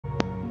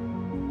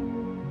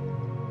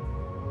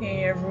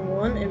Hey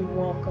everyone, and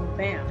welcome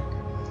back.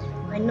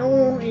 I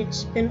know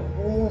it's been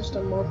almost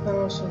a month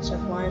now since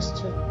I've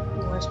last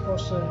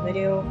posted a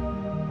video.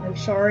 I'm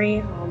sorry,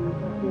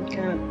 I've been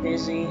kind of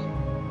busy.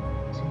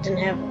 Didn't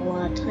have a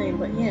lot of time,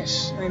 but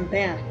yes, I'm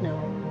back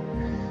now.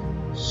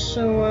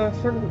 So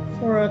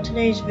for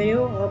today's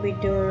video, I'll be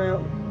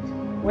doing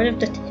one of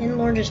the 10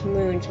 largest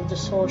moons of the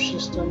solar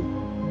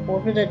system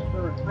orbited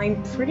Earth.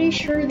 I'm pretty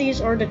sure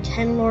these are the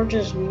 10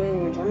 largest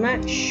moons. I'm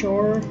not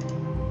sure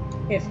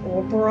if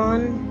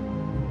Oberon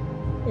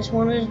is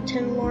one of the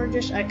 10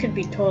 largest. I could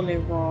be totally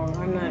wrong.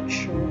 I'm not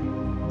sure.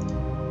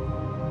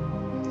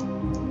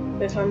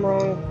 If I'm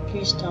wrong,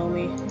 please tell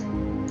me.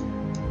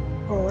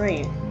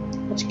 Alright,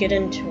 let's get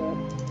into it.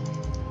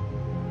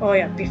 Oh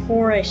yeah,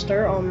 before I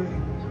start,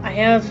 I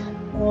have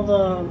all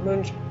the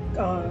moons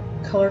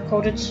color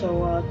coded.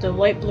 So the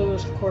light blue,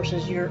 of course,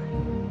 is your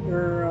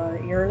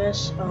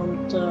Uranus.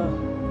 The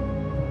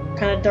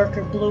kind of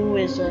darker blue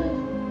is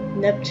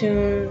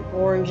Neptune,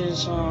 orange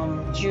is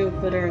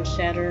Jupiter and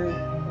Saturn.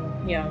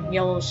 Yeah,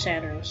 yellow is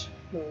Saturn's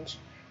moons.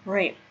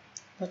 Alright,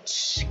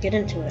 let's get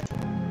into it.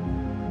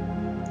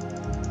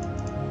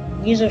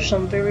 These are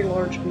some very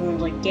large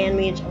moons, like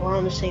Ganymede's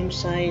around the same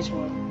size,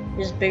 or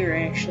is bigger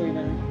actually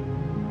than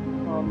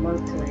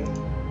Mercury.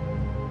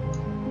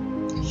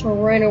 So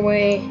right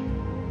away,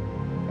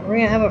 we're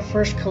gonna have a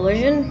first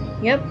collision.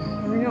 Yep,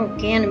 here we go,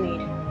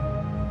 Ganymede.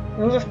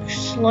 It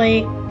looks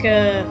like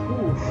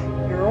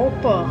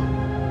Europa.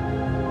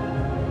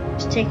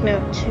 It's taken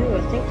out two.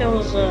 I think that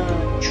was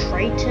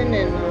Triton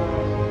and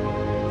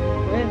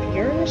one of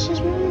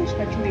Uranus's moons?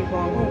 I could be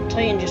wrong. Oh,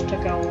 Titan just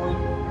took out one.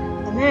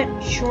 I'm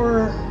not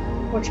sure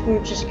which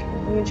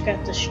moons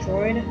got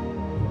destroyed.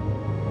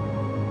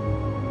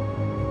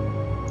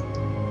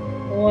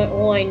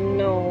 All I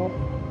know,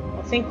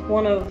 I think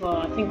one of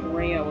I think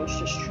Rhea was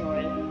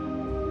destroyed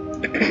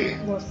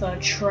with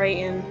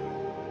Triton.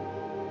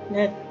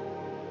 That.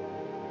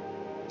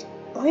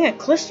 Oh yeah,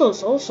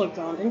 Callisto's also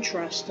gone.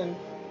 Interesting.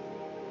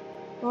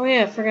 Oh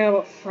yeah, I forgot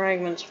about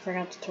fragments. I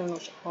forgot to turn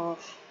those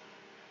off.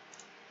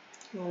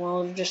 Oh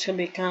well, they're just gonna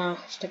be kind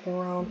of sticking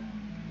around.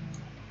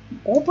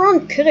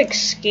 Oberon could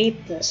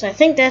escape this. I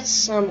think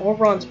that's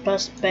Oberon's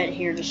best bet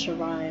here to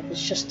survive.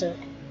 It's just to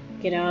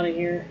get out of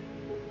here.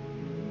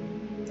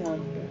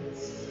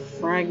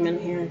 Fragment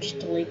here, just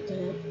delete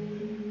that.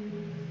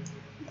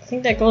 I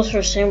think that goes for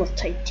the same with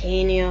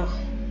Titania.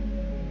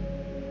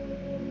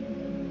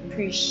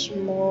 Pretty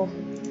small.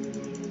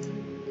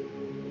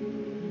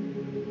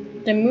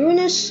 The moon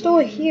is still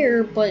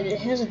here, but it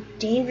has a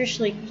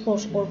dangerously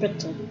close orbit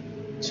to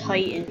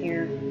Titan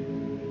here.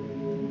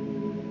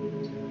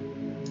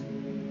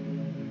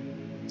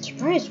 I'm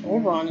surprised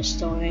Oberon is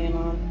still hanging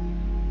on.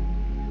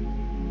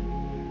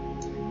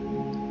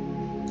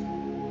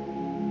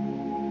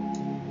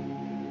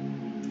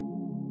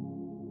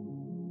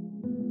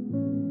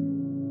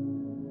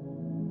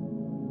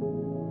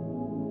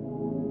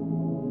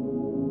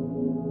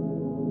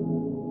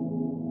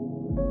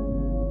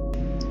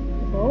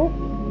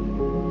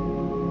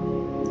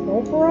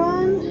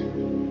 Oberon?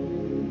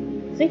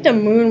 I think the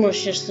moon was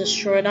just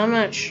destroyed. I'm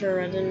not sure.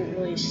 I didn't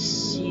really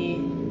see.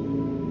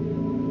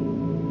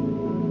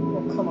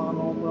 Oh, come on,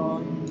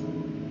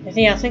 Oberon. I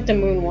think the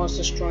moon was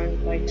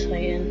destroyed by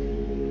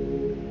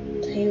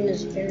Titan. Titan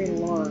is very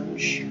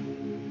large.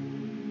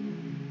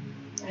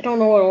 I don't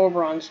know what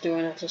Oberon's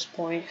doing at this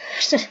point.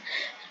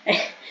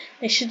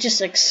 They should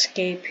just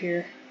escape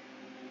here.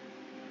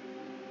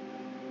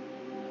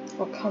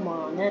 Oh, come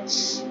on.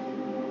 That's...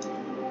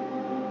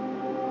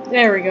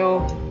 There we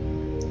go.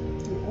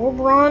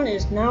 Oberon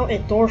is now a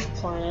dwarf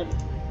planet.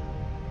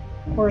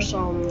 Of course,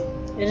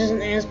 it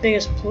isn't as big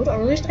as Pluto,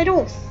 or at least I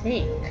don't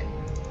think.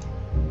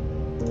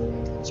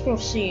 Let's go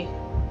see.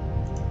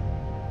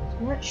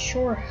 I'm not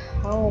sure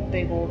how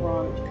big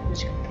Oberon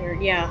is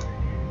compared. Yeah,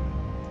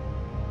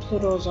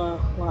 Pluto's a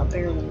lot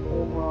bigger than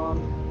Oberon.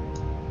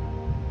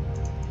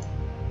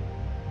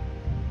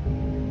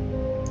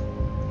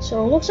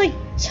 So it looks like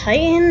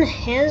Titan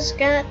has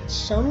got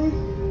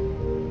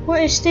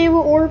a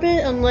stable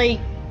orbit, unlike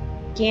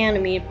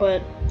Ganymede,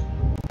 but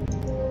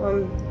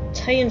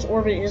Titan's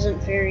orbit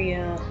isn't very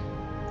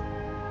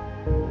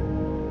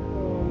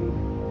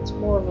it's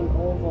more of an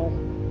oval.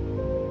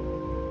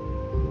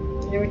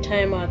 Every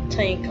time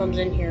Titan comes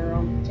in here,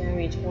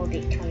 Ganymede's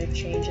orbit kind of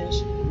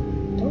changes.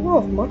 Don't know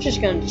if much is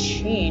gonna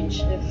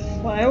change.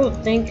 If I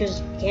would think,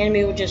 is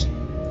Ganymede would just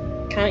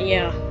kind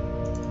of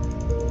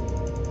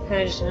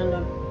just end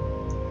up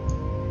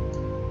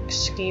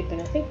escaping.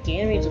 I think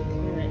Ganymede's a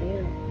planet.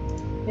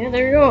 Yeah,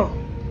 there you go.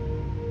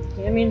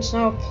 Ganymede's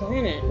now a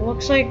planet. It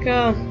looks like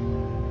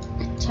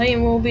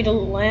Titan will be the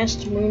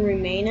last moon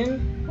remaining.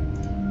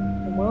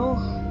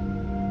 Well,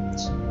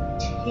 it's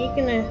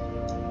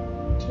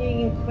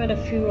taking quite a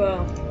few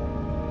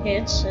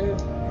hits, and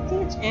I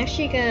think it's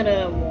actually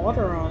got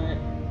water on it.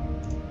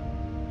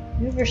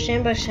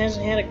 Sandbox has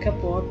had a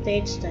couple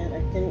updates that I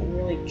didn't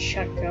really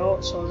check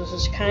out, so this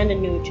is kind of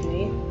new to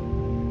me.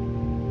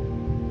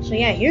 So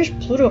yeah, here's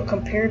Pluto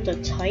compared to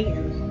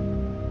Titan.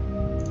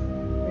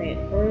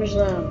 Where's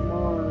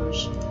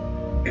Mars?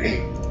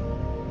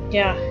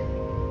 Yeah,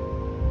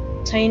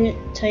 Titan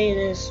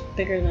is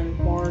bigger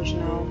than Mars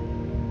now,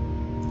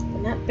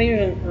 but not bigger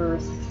than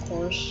Earth, of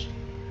course.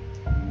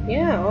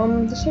 Yeah,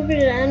 this will be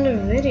the end of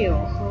the video.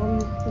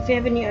 If you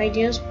have any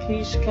ideas,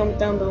 please comment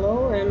down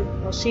below, and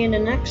I'll see you in the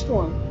next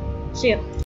one. See ya.